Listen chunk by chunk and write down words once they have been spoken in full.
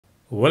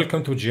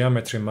Welcome to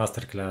Geometry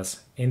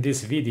Masterclass. In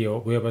this video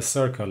we have a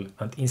circle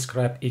and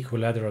inscribed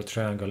equilateral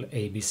triangle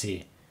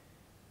ABC.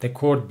 The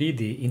chord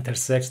BD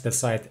intersects the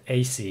side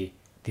AC,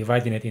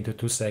 dividing it into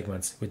two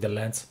segments with the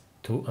lengths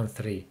 2 and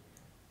 3.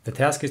 The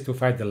task is to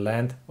find the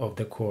length of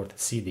the chord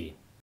CD.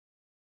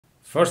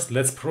 First,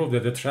 let's prove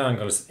that the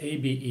triangles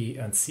ABE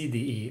and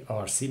CDE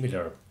are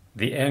similar.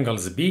 The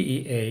angles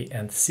BEA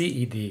and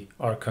CED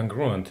are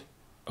congruent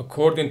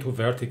according to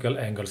vertical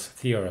angles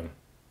theorem.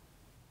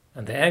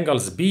 And the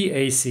angles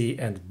BAC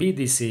and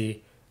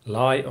BDC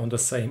lie on the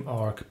same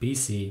arc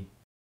BC.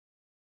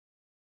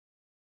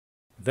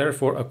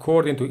 Therefore,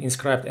 according to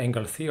inscribed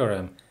angle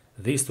theorem,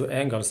 these two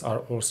angles are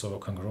also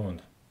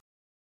congruent.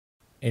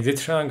 In the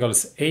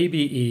triangles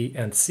ABE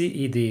and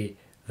CED,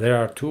 there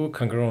are two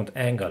congruent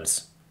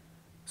angles.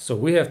 So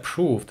we have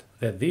proved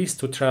that these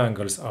two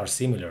triangles are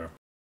similar.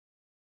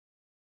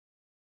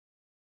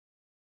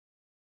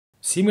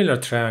 Similar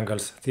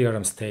triangles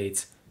theorem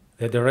states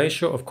that the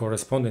ratio of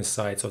corresponding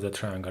sides of the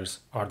triangles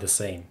are the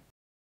same.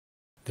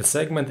 The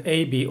segment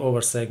AB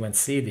over segment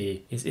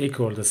CD is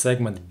equal to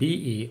segment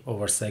BE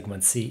over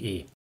segment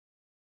CE.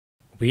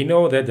 We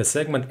know that the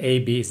segment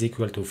AB is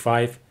equal to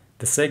 5,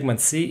 the segment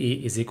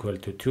CE is equal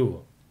to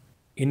 2.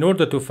 In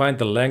order to find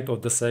the length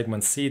of the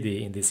segment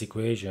CD in this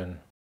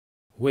equation,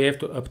 we have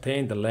to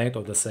obtain the length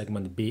of the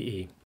segment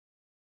BE.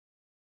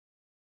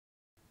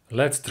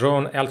 Let's draw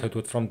an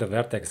altitude from the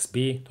vertex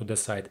B to the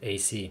side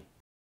AC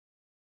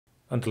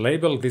and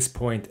label this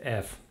point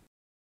F.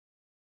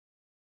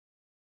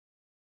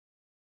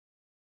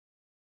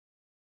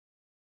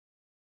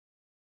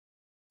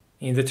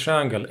 In the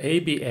triangle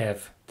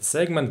ABF, the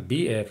segment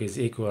BF is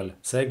equal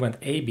segment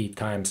AB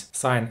times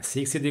sine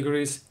 60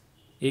 degrees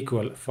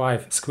equal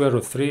 5 square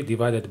root 3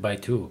 divided by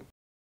 2.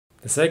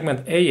 The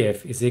segment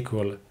AF is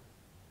equal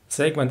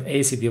segment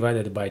AC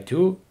divided by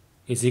 2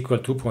 is equal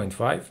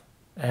 2.5.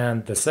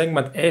 And the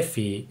segment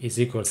FE is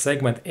equal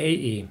segment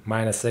AE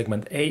minus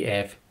segment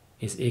AF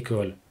is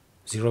equal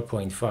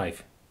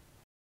 0.5.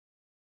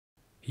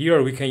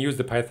 Here we can use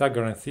the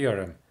Pythagorean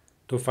theorem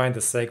to find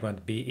the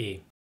segment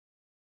BE.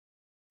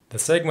 The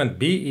segment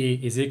BE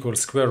is equal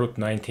square root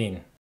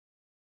 19.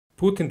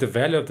 Putting the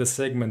value of the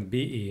segment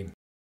BE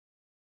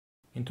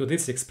into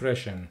this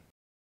expression,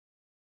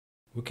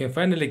 we can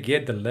finally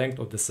get the length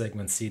of the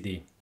segment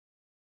CD.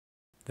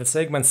 The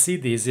segment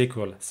CD is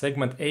equal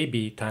segment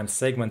AB times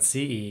segment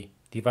CE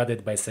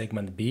divided by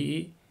segment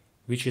BE,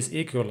 which is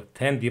equal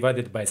 10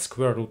 divided by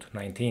square root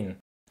 19.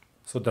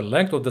 So the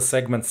length of the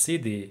segment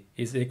CD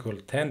is equal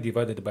 10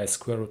 divided by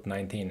square root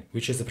 19,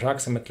 which is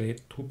approximately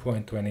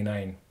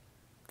 2.29.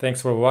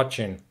 Thanks for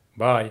watching.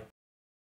 Bye.